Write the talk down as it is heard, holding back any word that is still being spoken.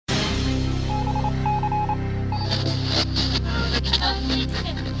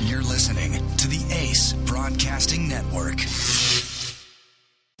You're listening to the Ace Broadcasting Network.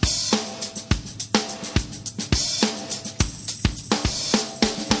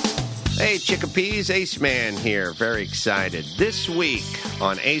 Hey, Chickapees, Ace Man here. Very excited. This week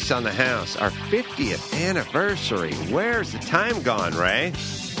on Ace on the House, our 50th anniversary. Where's the time gone, Ray?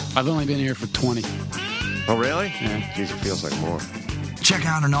 I've only been here for 20. Oh, really? Yeah. Geez, it feels like more. Check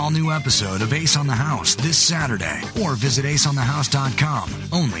out an all-new episode of Ace on the House this Saturday, or visit aceonthehouse.com,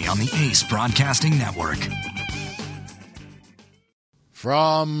 only on the Ace Broadcasting Network.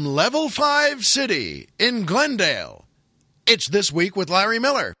 From Level 5 City in Glendale, it's This Week with Larry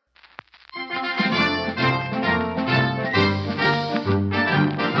Miller.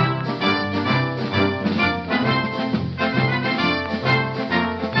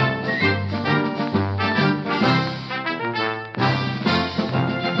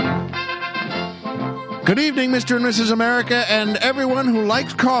 Good evening, Mr. and Mrs. America, and everyone who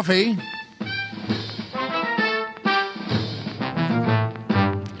likes coffee.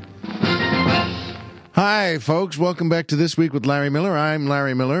 Hi, folks. Welcome back to This Week with Larry Miller. I'm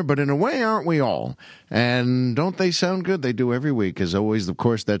Larry Miller, but in a way, aren't we all? And don't they sound good? They do every week. As always, of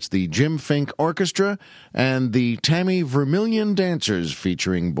course, that's the Jim Fink Orchestra and the Tammy Vermillion Dancers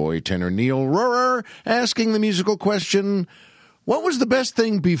featuring boy tenor Neil Rohrer asking the musical question, what was the best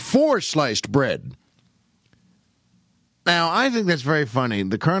thing before sliced bread? Now, I think that's very funny.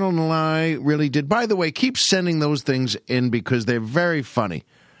 The Colonel and I really did. By the way, keep sending those things in because they're very funny.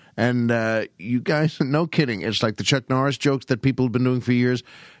 And you guys, no kidding, it's like the Chuck Norris jokes that people have been doing for years.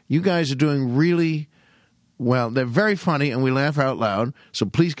 You guys are doing really well. They're very funny, and we laugh out loud. So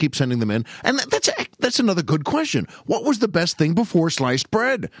please keep sending them in. And that's another good question. What was the best thing before sliced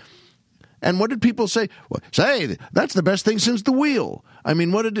bread? And what did people say? Well, say, that's the best thing since the wheel. I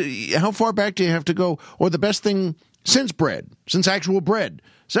mean, how far back do you have to go? Or the best thing since bread, since actual bread.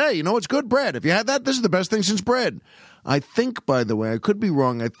 Say, it's good bread. If you had that, this is the best thing since bread. I think, by the way, I could be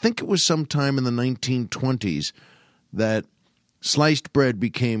wrong. I think it was sometime in the 1920s that sliced bread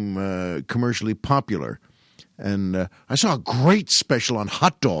became commercially popular. And I saw a great special on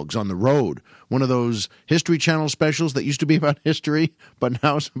hot dogs on the road. One of those History Channel specials that used to be about history, but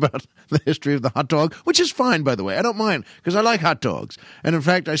now it's about the history of the hot dog, which is fine, by the way. I don't mind, because I like hot dogs. And in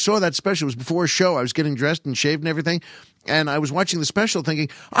fact, I saw that special. It was before a show. I was getting dressed and shaved and everything. And I was watching the special thinking,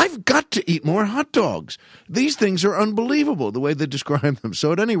 I've got to eat more hot dogs. These things are unbelievable, the way they describe them.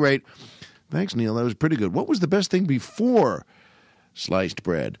 So at any rate, thanks, Neil. That was pretty good. What was the best thing before sliced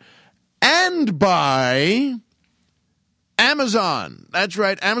bread? And by Amazon. That's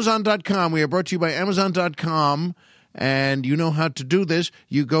right, Amazon.com. We are brought to you by Amazon.com, and you know how to do this.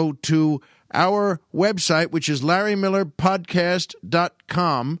 You go to our website, which is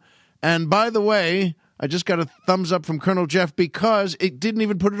LarryMillerPodcast.com. And by the way, I just got a thumbs up from Colonel Jeff because it didn't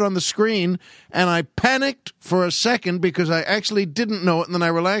even put it on the screen, and I panicked for a second because I actually didn't know it, and then I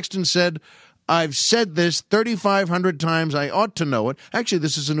relaxed and said, I've said this 3,500 times. I ought to know it. Actually,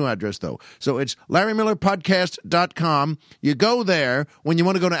 this is a new address, though. So it's LarryMillerPodcast.com. You go there. When you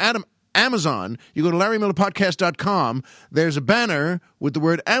want to go to Amazon, you go to LarryMillerPodcast.com. There's a banner with the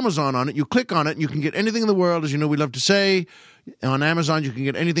word Amazon on it. You click on it, and you can get anything in the world. As you know, we love to say, on Amazon, you can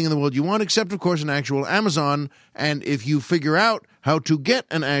get anything in the world you want, except, of course, an actual Amazon. And if you figure out how to get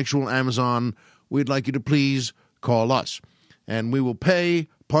an actual Amazon, we'd like you to please call us. And we will pay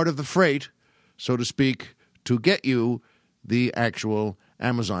part of the freight, so to speak, to get you the actual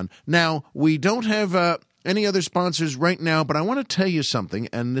Amazon. Now, we don't have any other sponsors right now, but I want to tell you something,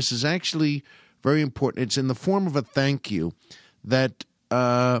 and this is actually very important. It's in the form of a thank you that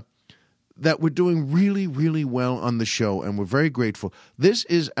we're doing really, really well on the show, and we're very grateful. This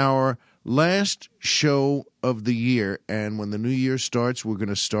is our last show of the year, and when the new year starts, we're going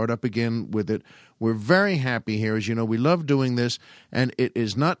to start up again with it. We're very happy here. As you know, we love doing this, and it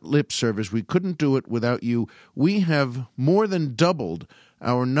is not lip service. We couldn't do it without you. We have more than doubled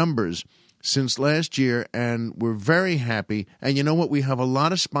our numbers since last year, and we're very happy. And you know what? We have a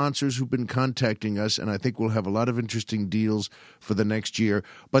lot of sponsors who've been contacting us, and I think we'll have a lot of interesting deals for the next year.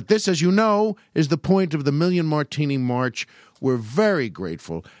 But this, as you know, is the point of the Million Martini March. We're very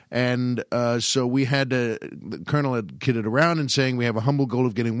grateful. And so we had the Colonel had kidded around and saying we have a humble goal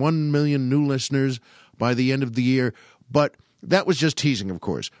of getting 1 million new listeners by the end of the year. But that was just teasing, of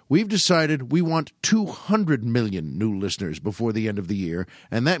course. We've decided we want 200 million new listeners before the end of the year,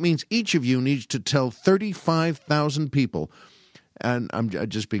 and that means each of you needs to tell 35,000 people And I'm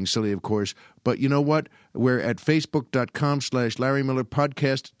just being silly, of course. But you know what? We're at facebook.com/Larry Miller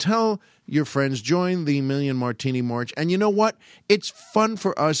Podcast. Tell your friends, join the Million Martini March. And you know what? It's fun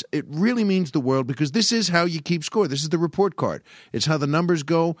for us. It really means the world because this is how you keep score. This is the report card. It's how the numbers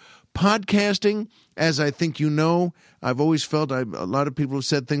go. Podcasting, as I think you know, I've always felt, a lot of people have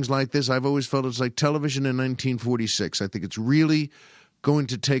said things like this, I've always felt it's like television in 1946. I think it's really going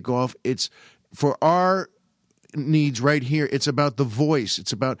to take off. It's for our needs right here. It's about the voice.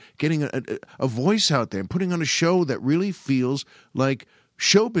 It's about getting a voice out there and putting on a show that really feels like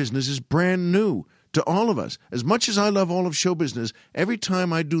show business is brand new to all of us. As much as I love all of show business, every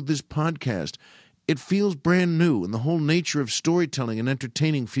time I do this podcast, it feels brand new, and the whole nature of storytelling and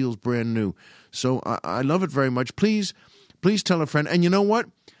entertaining feels brand new. So I love it very much. Please tell a friend. And you know what?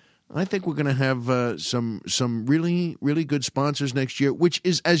 I think we're going to have some really, really good sponsors next year, which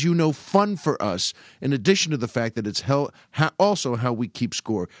is, as you know, fun for us, in addition to the fact that it's also how we keep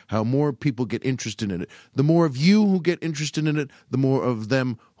score, how more people get interested in it. The more of you who get interested in it, the more of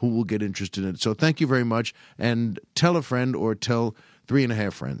them who will get interested in it. So thank you very much, and tell a friend or tell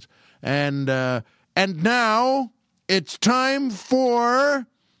 3.5 friends. And now it's time for,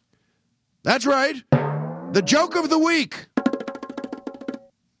 that's right, the joke of the week.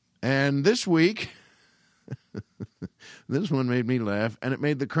 And this week, this one made me laugh, and it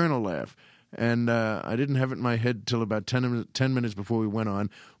made the Colonel laugh. And I didn't have it in my head till about 10 minutes before we went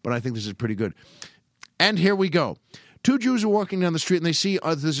on, but I think this is pretty good. And here we go. 2 Jews are walking down the street, and they see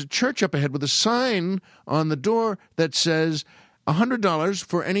there's a church up ahead with a sign on the door that says $100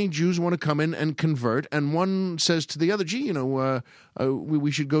 for any Jews who want to come in and convert. And one says to the other, gee,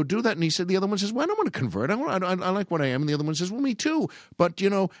 we should go do that. And he said, the other one says, well, I don't want to convert. I like what I am. And the other one says, well, me too. But,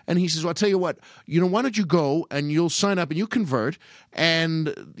 and he says, well, I'll tell you what, why don't you go and you'll sign up and you convert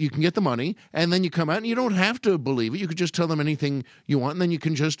and you can get the money. And then you come out and you don't have to believe it. You could just tell them anything you want. And then you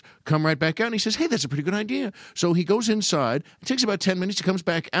can just come right back out. And he says, hey, that's a pretty good idea. So he goes inside. It takes about 10 minutes. He comes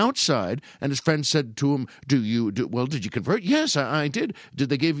back outside. And his friend said to him, did you convert? Yes, I did. Did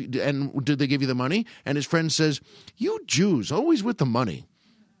they give you the money? And his friend says, you Jews, always with the money.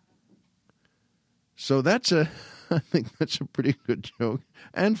 So I think that's a pretty good joke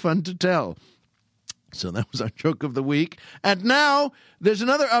and fun to tell. So that was our joke of the week. And now there's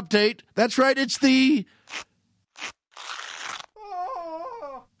another update. That's right, it's the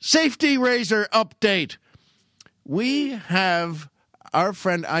safety razor update. We have our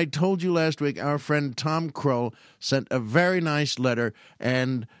friend, I told you last week, our friend Tom Kroll sent a very nice letter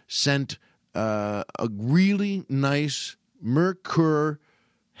and sent a really nice Mercure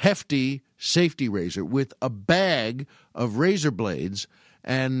hefty safety razor with a bag of razor blades.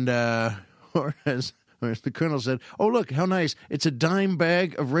 And or as the Colonel said, oh, look, how nice. It's a dime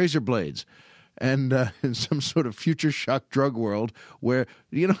bag of razor blades. And in some sort of future shock drug world where,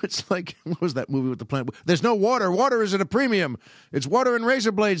 it's like, what was that movie with the plant? There's no water. Water is at a premium. It's water and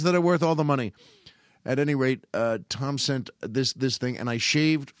razor blades that are worth all the money. At any rate, Tom sent this thing, and I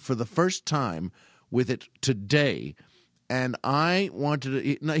shaved for the first time with it today. And I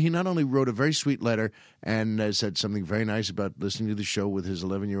wanted to, he not only wrote a very sweet letter and said something very nice about listening to the show with his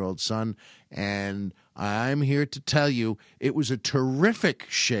 11-year-old son, and I'm here to tell you it was a terrific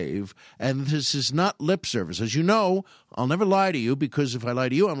shave, and this is not lip service. As you know, I'll never lie to you, because if I lie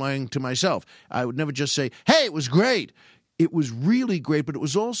to you, I'm lying to myself. I would never just say, hey, it was great. It was really great, but it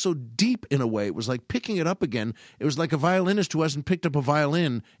was also deep in a way. It was like picking it up again. It was like a violinist who hasn't picked up a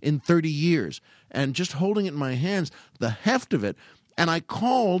violin in 30 years. And just holding it in my hands, the heft of it. And I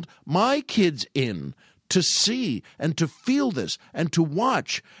called my kids in to see and to feel this and to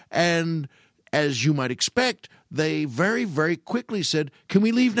watch. And as you might expect, they very, very quickly said, can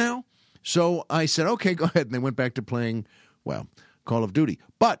we leave now? So I said, okay, go ahead. And they went back to playing, Call of Duty.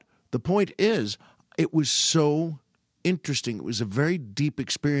 But the point is, it was so interesting. It was a very deep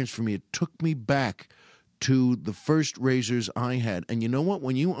experience for me. It took me back to the first razors I had. And you know what?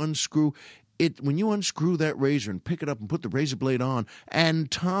 When you unscrew that razor and pick it up and put the razor blade on, and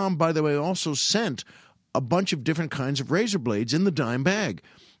Tom, by the way, also sent a bunch of different kinds of razor blades in the dime bag.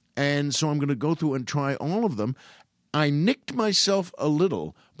 And so I'm going to go through and try all of them. I nicked myself a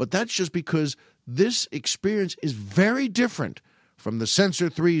little, but that's just because this experience is very different from the Sensor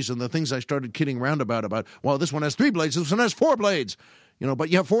 3s and the things I started kidding around about, well, this one has 3 blades, this one has 4 blades, but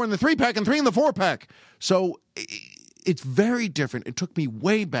you have 4 in the 3-pack and 3 in the 4-pack. So it's very different. It took me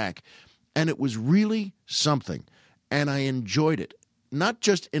way back, and it was really something, and I enjoyed it, not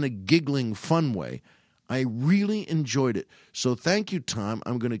just in a giggling, fun way. I really enjoyed it. So thank you, Tom.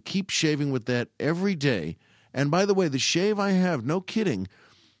 I'm going to keep shaving with that every day. And by the way, the shave I have, no kidding,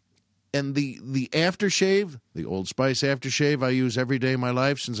 And the aftershave, the Old Spice aftershave I use every day of my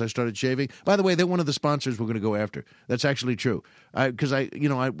life since I started shaving. By the way, they're one of the sponsors we're going to go after. That's actually true. Because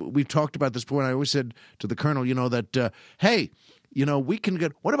we've talked about this before, and I always said to the Colonel, that, hey, we can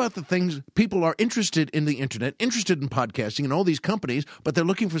get, what about the things people are interested in the internet, interested in podcasting and all these companies, but they're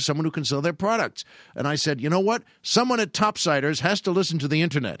looking for someone who can sell their products. And I said, you know what? Someone at Topsiders has to listen to the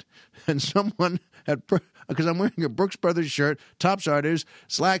internet. And someone at, because I'm wearing a Brooks Brothers shirt, Topsiders,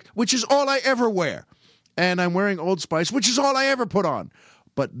 Slack, which is all I ever wear. And I'm wearing Old Spice, which is all I ever put on.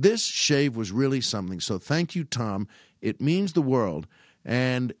 But this shave was really something. So thank you, Tom. It means the world.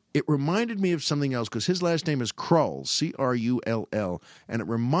 And it reminded me of something else because his last name is Krull, Crull. And it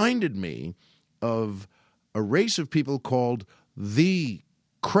reminded me of a race of people called the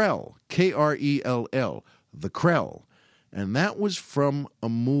Krell, Krell, the Krell. And that was from a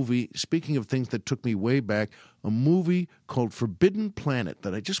movie, speaking of things that took me way back, a movie called Forbidden Planet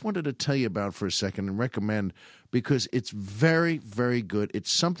that I just wanted to tell you about for a second and recommend because it's very, very good.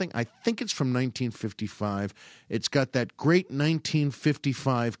 It's something, I think it's from 1955. It's got that great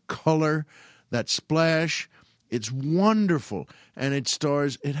 1955 color, that splash. It's wonderful. And it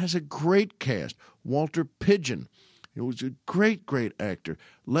has a great cast. Walter Pidgeon. He was a great, great actor.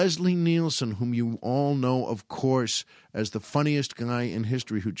 Leslie Nielsen, whom you all know, of course, as the funniest guy in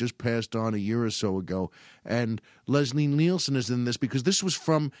history who just passed on a year or so ago. And Leslie Nielsen is in this because this was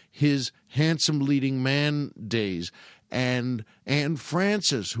from his handsome leading man days. And Anne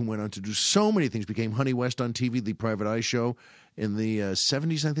Francis, who went on to do so many things, became Honey West on TV, the Private Eye show in the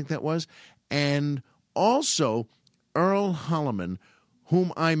 70s, I think that was. And also Earl Holliman,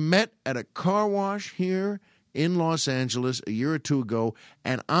 whom I met at a car wash here in Los Angeles a year or two ago,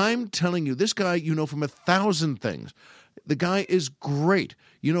 and I'm telling you, this guy you know from 1,000 things. The guy is great.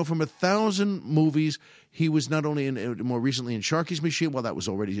 You know from 1,000 movies. He was not only more recently in Sharky's Machine, well, that was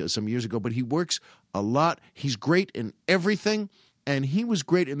already some years ago, but he works a lot. He's great in everything, and he was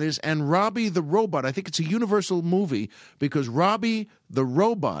great in this. And Robbie the Robot, I think it's a Universal movie, because Robbie the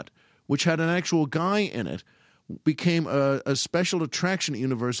Robot, which had an actual guy in it, became a special attraction at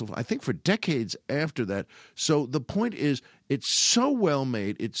Universal, I think, for decades after that. So the point is, it's so well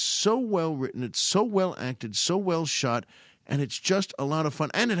made, it's so well written, it's so well acted, so well shot, and it's just a lot of fun.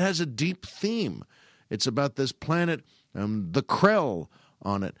 And it has a deep theme. It's about this planet, the Krell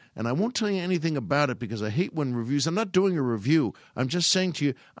on it. And I won't tell you anything about it because I hate when reviews, I'm not doing a review, I'm just saying to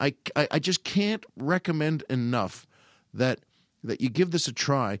you, I just can't recommend enough that you give this a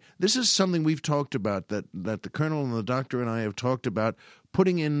try. This is something we've talked about, that the Colonel and the Doctor and I have talked about,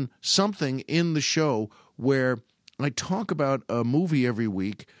 putting in something in the show where I talk about a movie every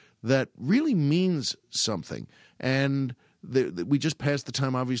week that really means something. And we just passed the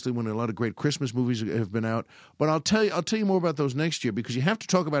time, obviously, when a lot of great Christmas movies have been out. But I'll tell you more about those next year, because you have to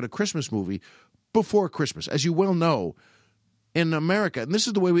talk about a Christmas movie before Christmas. As you well know, in America, and this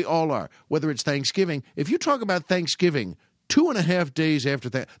is the way we all are, whether it's Thanksgiving, if you talk about Thanksgiving 2.5 days after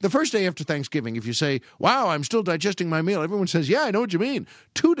the first day after Thanksgiving, if you say, wow, I'm still digesting my meal, everyone says, yeah, I know what you mean.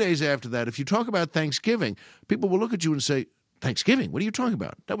 2 days after that, if you talk about Thanksgiving, people will look at you and say, Thanksgiving? What are you talking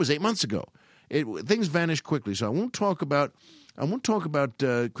about? That was 8 months ago. Things vanish quickly, so I won't talk about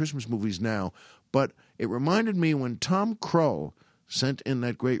Christmas movies now, but it reminded me when Tom Krull sent in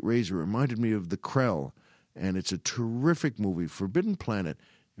that great razor, it reminded me of The Krell, and it's a terrific movie, Forbidden Planet.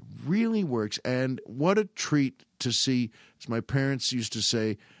 It really works, and what a treat to see. As my parents used to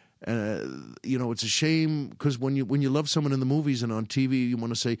say, it's a shame, because when you love someone in the movies and on TV, you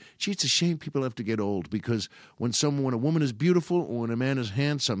want to say, gee, it's a shame people have to get old, because when a woman is beautiful or when a man is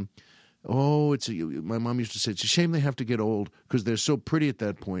handsome, my mom used to say, it's a shame they have to get old because they're so pretty at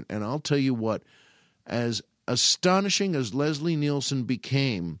that point. And I'll tell you what, as astonishing as Leslie Nielsen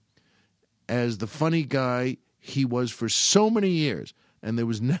became as the funny guy he was for so many years, and there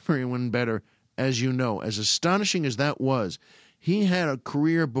was never anyone better, as you know. As astonishing as that was, he had a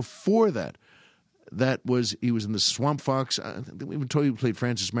career before that. He was in the Swamp Fox. We even told you he played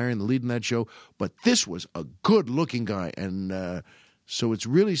Francis Marion, the lead in that show. But this was a good-looking guy, and so it's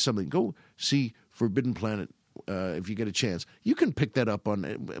really something. Go see Forbidden Planet if you get a chance. You can pick that up on.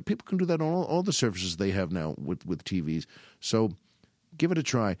 People can do that on all the services they have now with TVs. So give it a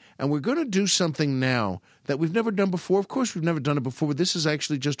try. And we're going to do something now that we've never done before. Of course, we've never done it before, but this is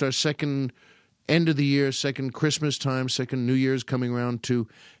actually just our second end of the year, second Christmas time, second New Year's coming around too.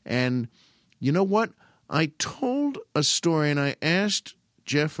 And you know what? I told a story, and I asked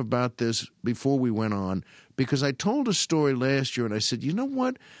Jeff about this before we went on, because I told a story last year, and I said, you know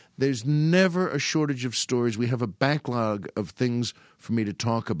what? There's never a shortage of stories. We have a backlog of things for me to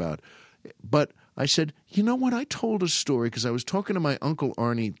talk about. But I said, you know what? I told a story because I was talking to my Uncle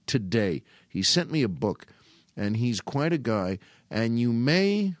Arnie today. He sent me a book, and he's quite a guy. And you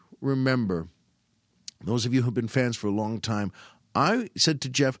may remember, those of you who've been fans for a long time, I said to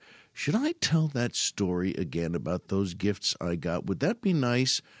Jeff, should I tell that story again about those gifts I got? Would that be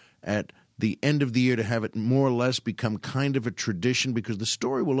nice at the end of the year to have it more or less become kind of a tradition? Because the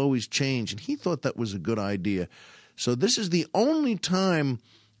story will always change. And he thought that was a good idea. So this is the only time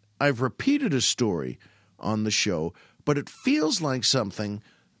I've repeated a story on the show, but it feels like something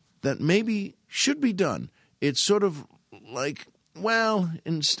that maybe should be done. It's sort of like, well,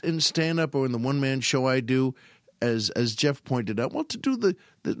 in stand-up or in the one-man show I do, as Jeff pointed out, well, to do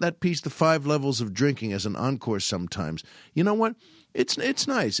that piece, the 5 levels of drinking as an encore sometimes. You know what? It's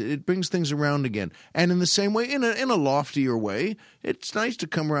nice. It brings things around again. And in the same way, in a loftier way, it's nice to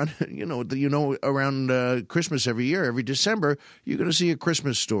come around, around Christmas every year, every December, you're going to see A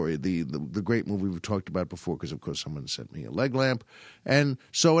Christmas Story, the great movie we've talked about before, because, of course, someone sent me a leg lamp. And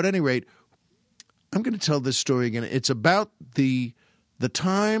so at any rate, I'm going to tell this story again. It's about the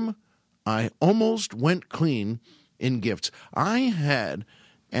time I almost went clean in gifts. I had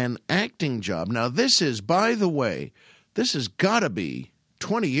an acting job. Now, this is, by the way, this has got to be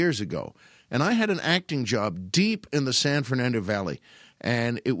 20 years ago. And I had an acting job deep in the San Fernando Valley.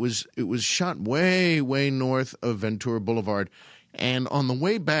 And it was shot way, way north of Ventura Boulevard. And on the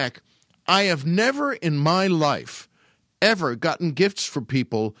way back, I have never in my life ever gotten gifts for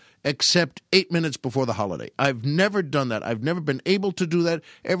people except 8 minutes before the holiday. I've never done that. I've never been able to do that.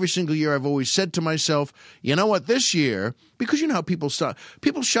 Every single year I've always said to myself, you know what, this year, because you know how people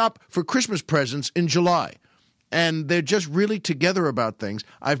shop for Christmas presents in July. And they're just really together about things.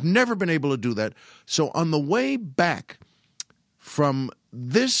 I've never been able to do that. So on the way back from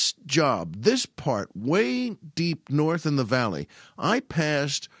this job, this part, way deep north in the valley, I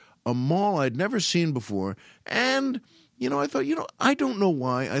passed a mall I'd never seen before. And, I thought, I don't know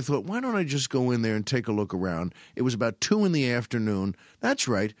why. I thought, why don't I just go in there and take a look around? It was about 2 p.m. That's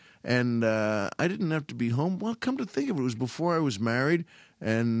right. And I didn't have to be home. Well, come to think of it was before I was married.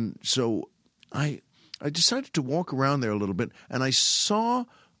 And so I decided to walk around there a little bit, and I saw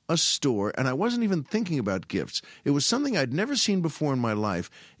a store, and I wasn't even thinking about gifts. It was something I'd never seen before in my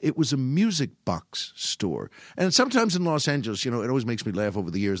life. It was a music box store. And sometimes in Los Angeles, it always makes me laugh over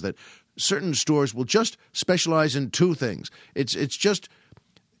the years that certain stores will just specialize in 2 things. It's just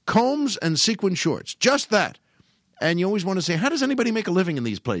combs and sequin shorts. Just that. And you always want to say, how does anybody make a living in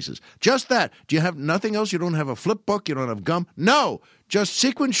these places? Just that. Do you have nothing else? You don't have a flip book? You don't have gum? No. Just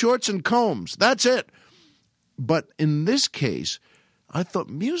sequin shorts and combs. That's it. But in this case, I thought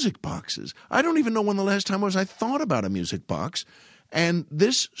music boxes. I don't even know when the last time was I thought about a music box. And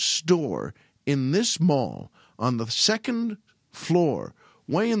this store in this mall on the 2nd floor,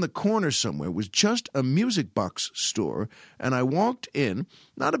 way in the corner somewhere, was just a music box store. And I walked in,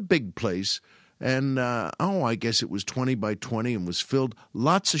 not a big place, and I guess it was 20 by 20 and was filled,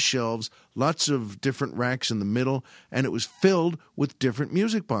 lots of shelves, lots of different racks in the middle, and it was filled with different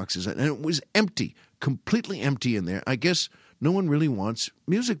music boxes. And it was empty, completely empty in there. I guess no one really wants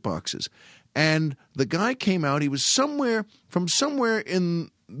music boxes. And the guy came out. He was from somewhere in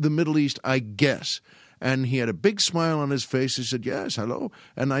the Middle East, I guess. And he had a big smile on his face. He said, yes, hello.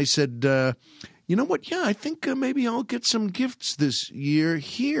 And I said, you know what? Yeah, I think maybe I'll get some gifts this year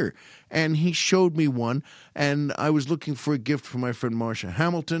here. And he showed me one, and I was looking for a gift for my friend Marcia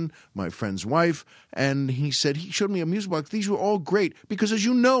Hamilton, my friend's wife, and he showed me a music box. These were all great because, as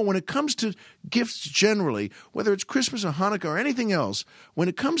you know, when it comes to gifts generally, whether it's Christmas or Hanukkah or anything else, when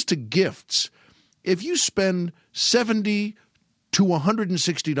it comes to gifts, if you spend $70 to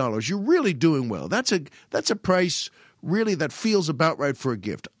 $160, you're really doing well. That's a price really that feels about right for a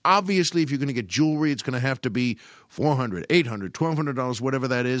gift. Obviously, if you're going to get jewelry, it's going to have to be $400, $800, $1,200, whatever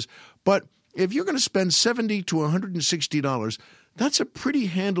that is. But if you're going to spend $70 to $160, that's a pretty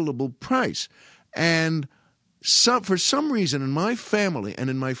handleable price. And for some reason in my family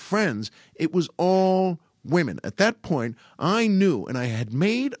and in my friends, it was all women. At that point, I knew, and I had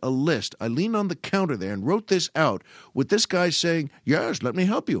made a list. I leaned on the counter there and wrote this out with this guy saying, yes, let me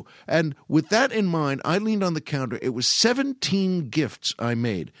help you. And with that in mind, I leaned on the counter. It was 17 gifts I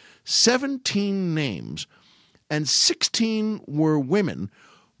made, 17 names, and 16 were women.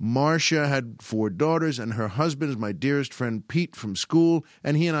 Marcia had 4 daughters, and her husband is my dearest friend Pete from school,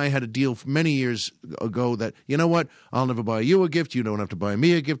 and he and I had a deal many years ago that, you know what, I'll never buy you a gift, you don't have to buy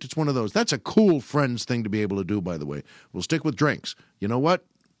me a gift. It's one of those. That's a cool friends thing to be able to do, by the way. We'll stick with drinks. You know what?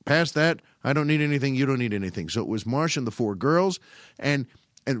 Past that, I don't need anything, you don't need anything. So it was Marcia and the 4 girls, and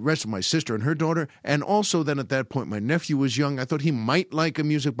and the rest of my sister and her daughter. And also then at that point, my nephew was young. I thought he might like a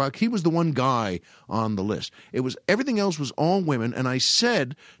music box. He was the one guy on the list. Everything else was all women. And I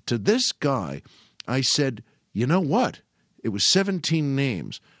said to this guy, I said, you know what? It was 17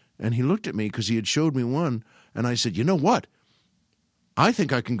 names. And he looked at me because he had showed me one. And I said, you know what? I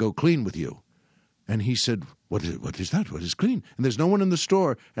think I can go clean with you. And he said, what is that? What is clean? And there's no one in the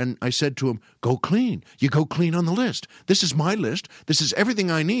store. And I said to him, go clean. You go clean on the list. This is my list. This is everything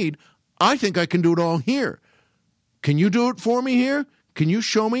I need. I think I can do it all here. Can you do it for me here? Can you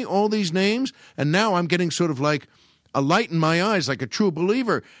show me all these names? And now I'm getting sort of like a light in my eyes, like a true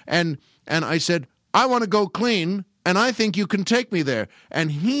believer. And I said, I want to go clean, and I think you can take me there.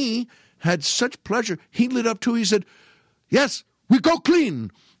 And he had such pleasure. He lit up too. He said, yes, we go clean.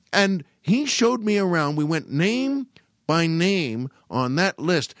 And he showed me around. We went name by name on that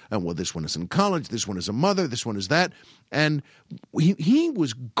list. And well, this one is in college. This one is a mother. This one is that. And he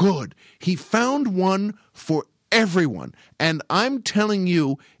was good. He found one for everyone. And I'm telling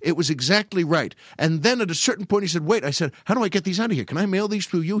you, it was exactly right. And then at a certain point, he said, wait, I said, how do I get these out of here? Can I mail these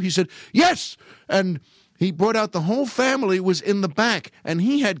through you? He said, yes. And he brought out the whole family was in the back, and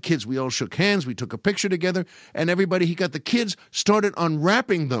he had kids. We all shook hands. We took a picture together, and everybody, he got the kids, started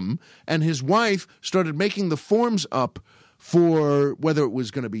unwrapping them, and his wife started making the forms up for whether it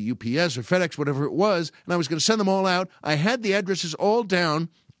was going to be UPS or FedEx, whatever it was, and I was going to send them all out. I had the addresses all down,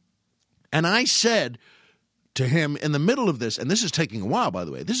 and I said to him in the middle of this, and this is taking a while, by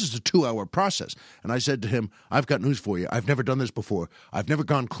the way. This is a 2-hour process. And I said to him, I've got news for you. I've never done this before. I've never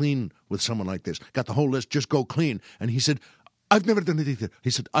gone clean with someone like this. Got the whole list, just go clean. And he said, I've never done it either. He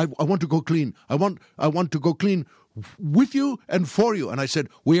said, I want to go clean. I want to go clean with you and for you. And I said,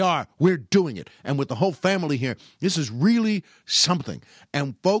 we're doing it. And with the whole family here, this is really something.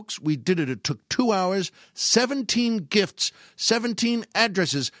 And folks, we did it. It took 2 hours, 17 gifts, 17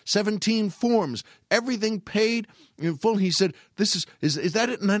 addresses, 17 forms, everything paid in full. He said, is that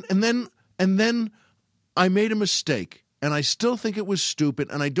it? And then I made a mistake, and I still think it was stupid,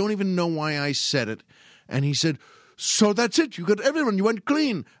 and I don't even know why I said it. And he said, so that's it. You got everyone. You went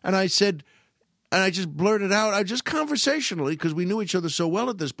clean. And I said, and I just blurted out, I just conversationally, because we knew each other so well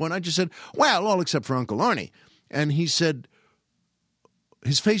at this point, I just said, well, all except for Uncle Arnie. And he said,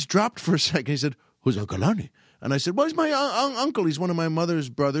 his face dropped for a second. He said, who's Uncle Arnie? And I said, well, he's my uncle. He's one of my mother's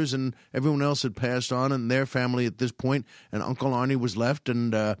brothers, and everyone else had passed on, and their family at this point, and Uncle Arnie was left,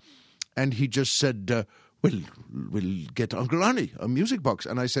 and he just said, we'll get Uncle Arnie a music box.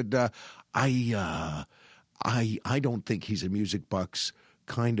 And I said, I don't think he's a music box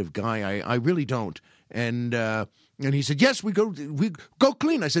kind of guy. I really don't. And he said, yes, we go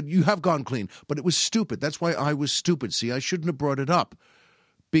clean. I said, you have gone clean. But it was stupid. That's why I was stupid. See, I shouldn't have brought it up,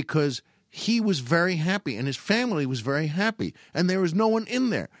 because he was very happy and his family was very happy, and there was no one in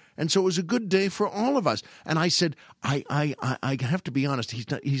there. And so it was a good day for all of us. And I said, I have to be honest.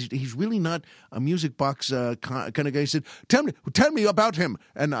 He's really not a music box kind of guy. He said, tell me about him.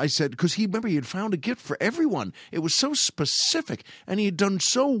 And I said, because he had found a gift for everyone. It was so specific, and he had done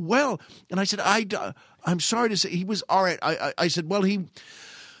so well. And I said, I'm sorry to say, he was all right. I said, well, he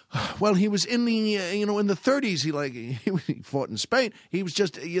was in the in the 30s. He fought in Spain. He was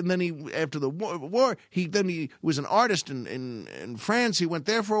just, and then after the war he was an artist in France. He went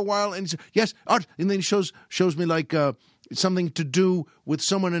there for a while, and he said, yes, art. And then he shows me like something to do with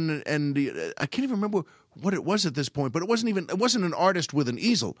someone, and I can't even remember what it was at this point, but it wasn't an artist with an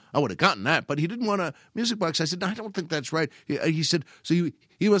easel. I would have gotten that, but he didn't want a music box. I said, no, I don't think that's right. He said, so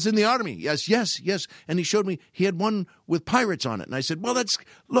he was in the army. Yes. And he showed me he had one with pirates on it. And I said, well,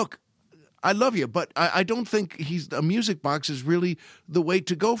 look, I love you, but I don't think a music box is really the way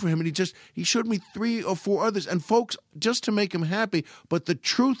to go for him. And he showed me 3 or 4 others. And folks, just to make him happy. But the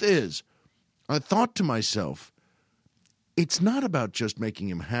truth is, I thought to myself, it's not about just making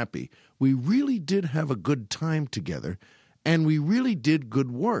him happy. We really did have a good time together, and we really did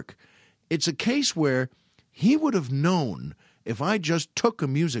good work. It's a case where he would have known if I just took a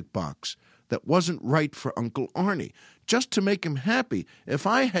music box that wasn't right for Uncle Arnie, just to make him happy. If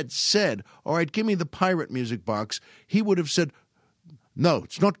I had said, all right, give me the pirate music box, he would have said, no,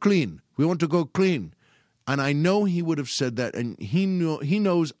 it's not clean. We want to go clean. And I know he would have said that, and he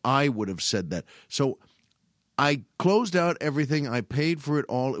knows I would have said that. So I closed out everything. I paid for it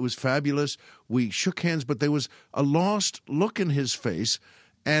all. It was fabulous. We shook hands, but there was a lost look in his face.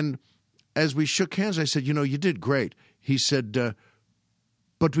 And as we shook hands, I said, you did great. He said,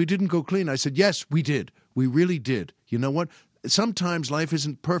 but we didn't go clean. I said, yes, we did. We really did. You know what? Sometimes life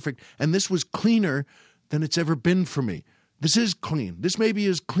isn't perfect, and this was cleaner than it's ever been for me. This is clean. This may be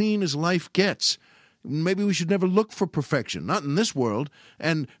as clean as life gets. maybe we should never look for perfection, not in this world,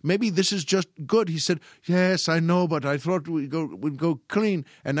 and maybe this is just good. He said, yes, I know, but I thought we'd go clean.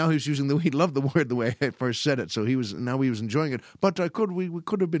 And now he's using he loved the word the way I first said it, so he was enjoying it. But we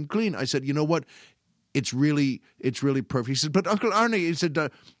could have been clean. I said, you know what? It's really perfect. He said, but Uncle Arnie, he said,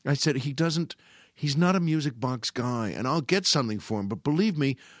 I said, he's not a music box guy, and I'll get something for him. But believe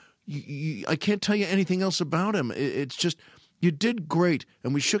me, I can't tell you anything else about him. It's just, you did great.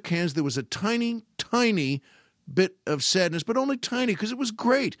 And we shook hands. There was a tiny, tiny bit of sadness, but only tiny, because it was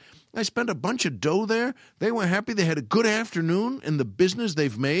great. I spent a bunch of dough there. They were happy. They had a good afternoon in the business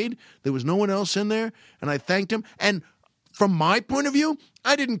they've made. There was no one else in there, and I thanked him. And from my point of view,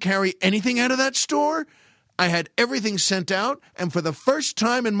 I didn't carry anything out of that store. I had everything sent out, and for the first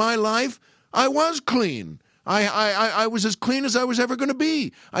time in my life, I was clean. I was as clean as I was ever going to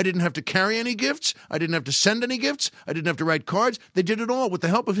be. I didn't have to carry any gifts. I didn't have to send any gifts. I didn't have to write cards. They did it all with the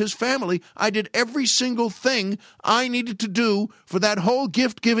help of his family. I did every single thing I needed to do for that whole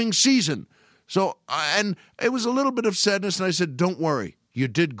gift-giving season. So, and it was a little bit of sadness, and I said, don't worry. You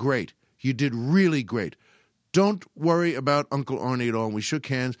did great. You did really great. Don't worry about Uncle Arnie at all. And we shook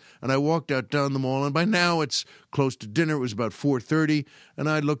hands, and I walked out down the mall, and by now it's close to dinner. It was about 4:30, and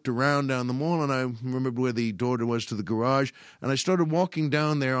I looked around down the mall, and I remembered where the door was to the garage, and I started walking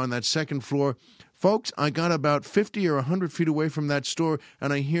down there on that second floor. Folks, I got about 50 or 100 feet away from that store,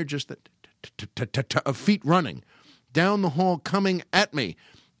 and I hear just the of feet running down the hall coming at me.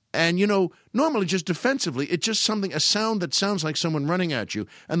 And, you know, normally just defensively, it's just a sound that sounds like someone running at you,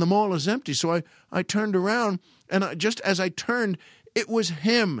 and the mall is empty. So I turned around, and just as I turned, it was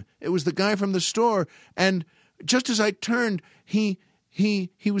him. It was the guy from the store. And just as I turned, he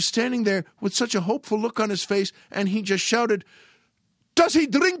was standing there with such a hopeful look on his face, and he just shouted, "Does he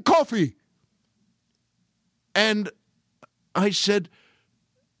drink coffee?" And I said,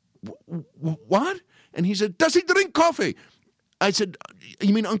 "What?" And he said, "Does he drink coffee?" I said,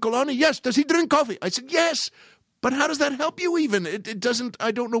 "You mean Uncle Arnie?" "Yes." "Does he drink coffee?" I said, "Yes." "But how does that help you even? It doesn't,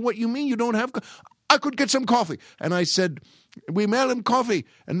 I don't know what you mean. You don't have "I could get some coffee." And I said, "We mail him coffee,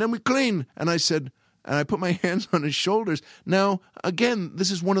 and then we clean." And I said, and I put my hands on his shoulders. Now, again,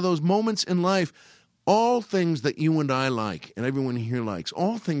 this is one of those moments in life. All things that you and I like, and everyone here likes,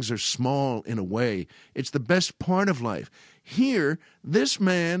 all things are small in a way. It's the best part of life. Here, this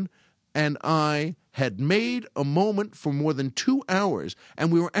man and I had made a moment for more than 2 hours,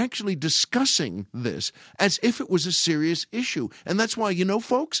 and we were actually discussing this as if it was a serious issue. And that's why, you know,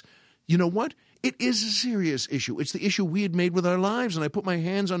 folks, you know what? It is a serious issue. It's the issue we had made with our lives. And I put my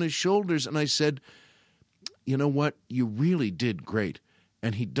hands on his shoulders, and I said, "You know what? You really did great.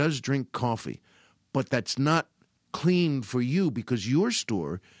 And he does drink coffee, but that's not clean for you because your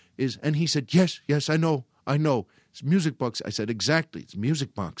store is," and he said, yes, I know. It's music boxes. I said, "Exactly, it's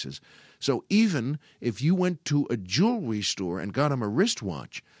music boxes." So even if you went to a jewelry store and got him a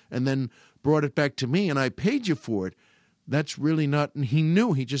wristwatch and then brought it back to me and I paid you for it, that's really not, and he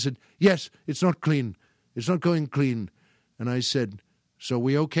knew. He just said, "Yes, it's not clean. It's not going clean." And I said, "So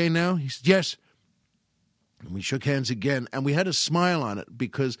we okay now?" He said, "Yes." And we shook hands again, and we had a smile on it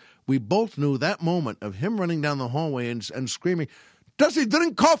because we both knew that moment of him running down the hallway and screaming, "Does he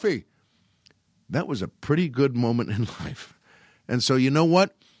drink coffee?" That was a pretty good moment in life. And so, you know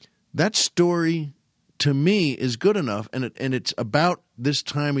what? That story, to me, is good enough, and it's about this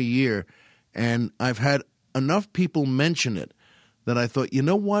time of year, and I've had enough people mention it that I thought, you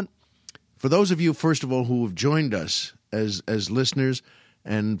know what? For those of you, first of all, who have joined us as listeners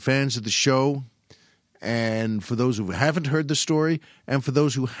and fans of the show, and for those who haven't heard the story, and for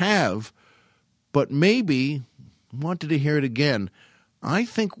those who have, but maybe wanted to hear it again, I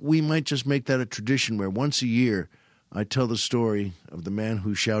think we might just make that a tradition where once a year I tell the story of the man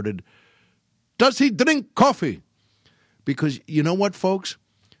who shouted, "Does he drink coffee?" Because you know what, folks?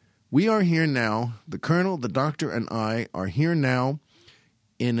 We are here now, the Colonel, the Doctor, and I are here now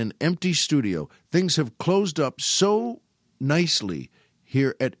in an empty studio. Things have closed up so nicely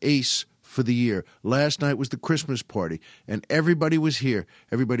here at Ace for the year. Last night was the Christmas party, and everybody was here.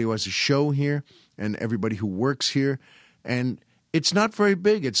 Everybody who has a show here, and everybody who works here, and it's not very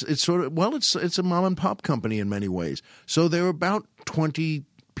big. It's sort of, well, it's a mom and pop company in many ways. So there were about 20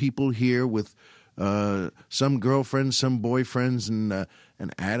 people here with some girlfriends, some boyfriends, and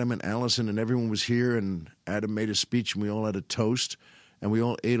Adam and Allison, and everyone was here. And Adam made a speech, and we all had a toast. and we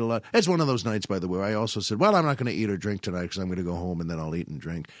all ate a lot. It's one of those nights, by the way, I also said, well, I'm not going to eat or drink tonight because I'm going to go home and then I'll eat and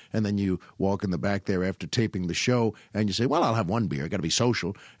drink. And then you walk in the back there after taping the show and you say, well, I'll have one beer. I got to be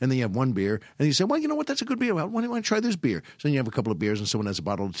social. And then you have one beer and you say, well, you know what? That's a good beer. Well, why don't you try this beer? So then you have a couple of beers and someone has a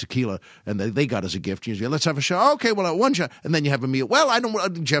bottle of tequila and they got as a gift. You say, let's have a shot. Okay, well, I'll have one shot. And then you have a meal. Well,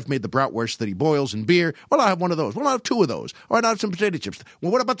 Jeff made the bratwurst that he boils and beer. Well, I'll have one of those. Well, I'll have two of those. Or I'll have some potato chips.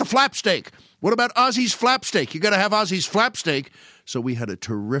 Well, what about the flap steak? What about Ozzy's flap steak? You got to have Ozzy's flap steak. So we had a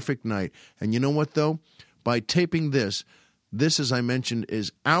terrific night. And you know what, though? By taping this, as I mentioned,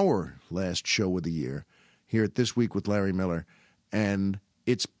 is our last show of the year here at This Week with Larry Miller. And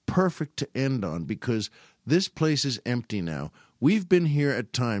it's perfect to end on because this place is empty now. We've been here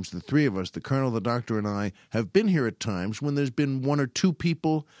at times, the three of us, the Colonel, the Doctor, and I, have been here at times when there's been one or two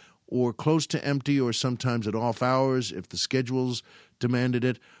people or close to empty or sometimes at off hours if the schedules demanded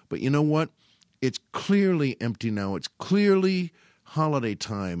it. But you know what? It's clearly empty now. It's clearly holiday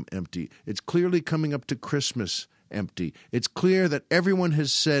time empty. It's clearly coming up to Christmas empty. It's clear that everyone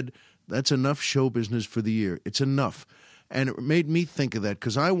has said that's enough show business for the year. It's enough. And it made me think of that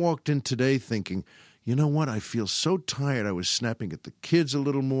because I walked in today thinking, you know what? I feel so tired. I was snapping at the kids a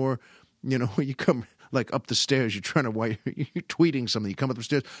little more. You know, you come like up the stairs, you're trying to you're tweeting something. You come up the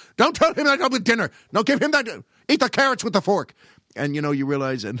stairs. Don't tell him that up with dinner. No, give him that. Eat the carrots with the fork. And, you know, you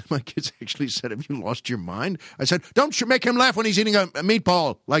realize, and my kids actually said, have you lost your mind? I said, don't make him laugh when he's eating a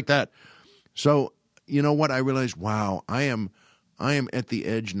meatball like that. So, you know what? I realized, wow, I am at the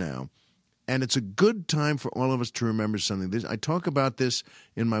edge now. And it's a good time for all of us to remember something. I talk about this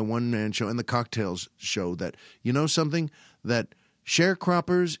in my one-man show and the Cocktails show that, you know something, that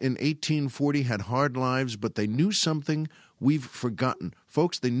sharecroppers in 1840 had hard lives, but they knew something we've forgotten.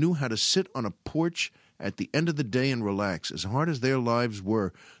 Folks, they knew how to sit on a porch at the end of the day and relax. As hard as their lives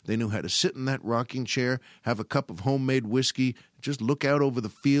were, they knew how to sit in that rocking chair, have a cup of homemade whiskey, just look out over the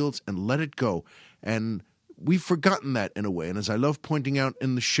fields and let it go. And we've forgotten that in a way. And as I love pointing out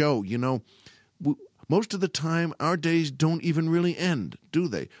in the show, you know, most of the time our days don't even really end, do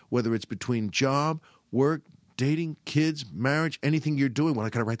they? Whether it's between job, work, dating, kids, marriage, anything you're doing. Well, I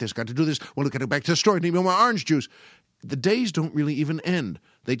got to write this, got to do this. Well, I got to go back to the store, need more orange juice. The days don't really even end.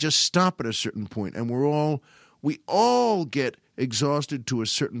 They just stop at a certain point, and we all get exhausted to a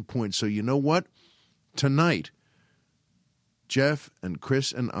certain point. So you know what? Tonight, Jeff and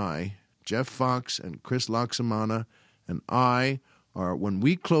Chris and I, Jeff Fox and Chris Laxamana and I are, when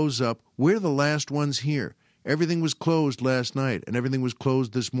we close up, we're the last ones here. Everything was closed last night, and everything was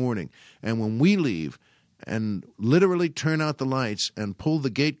closed this morning. And when we leave and literally turn out the lights and pull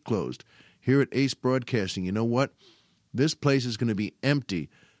the gate closed here at Ace Broadcasting, you know what? This place is going to be empty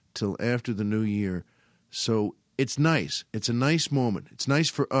till after the new year. So it's nice. It's a nice moment. It's nice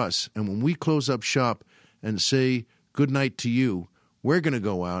for us. And when we close up shop and say good night to you, we're going to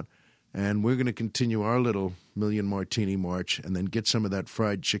go out and we're going to continue our little Million Martini March and then get some of that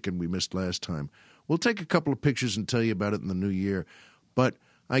fried chicken we missed last time. We'll take a couple of pictures and tell you about it in the new year. But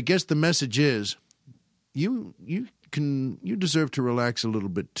I guess the message is you deserve to relax a little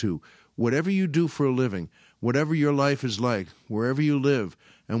bit too. Whatever you do for a living, whatever your life is like, wherever you live,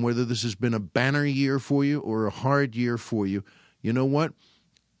 and whether this has been a banner year for you or a hard year for you, you know what?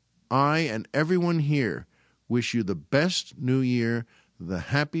 I and everyone here wish you the best new year, the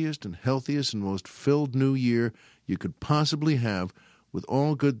happiest and healthiest and most filled new year you could possibly have with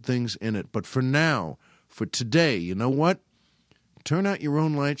all good things in it. But for now, for today, you know what? Turn out your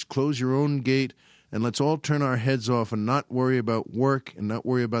own lights, close your own gate, and let's all turn our heads off and not worry about work and not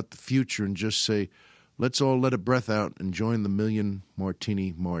worry about the future and just say, let's all let a breath out and join the Million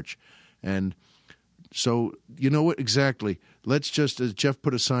Martini March. And so, you know what? Exactly. Let's just, as Jeff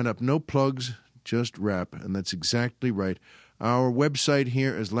put a sign up, no plugs, just rap. And that's exactly right. Our website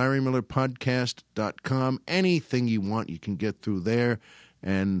here is LarryMillerPodcast.com. Anything you want, you can get through there.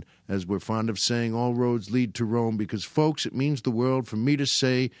 And as we're fond of saying, all roads lead to Rome, because, folks, it means the world for me to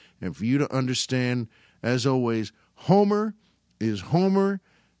say and for you to understand, as always, Homer is Homer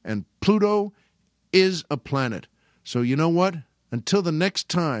and Pluto is a planet. So you know what? Until the next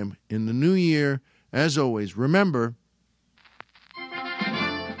time in the new year, as always, remember,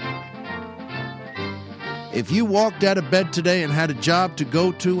 if you walked out of bed today and had a job to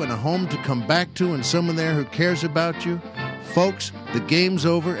go to and a home to come back to and someone there who cares about you, folks, the game's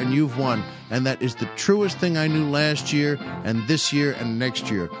over and you've won. And that is the truest thing I knew last year and this year and next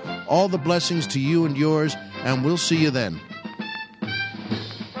year. All the blessings to you and yours, and we'll see you then.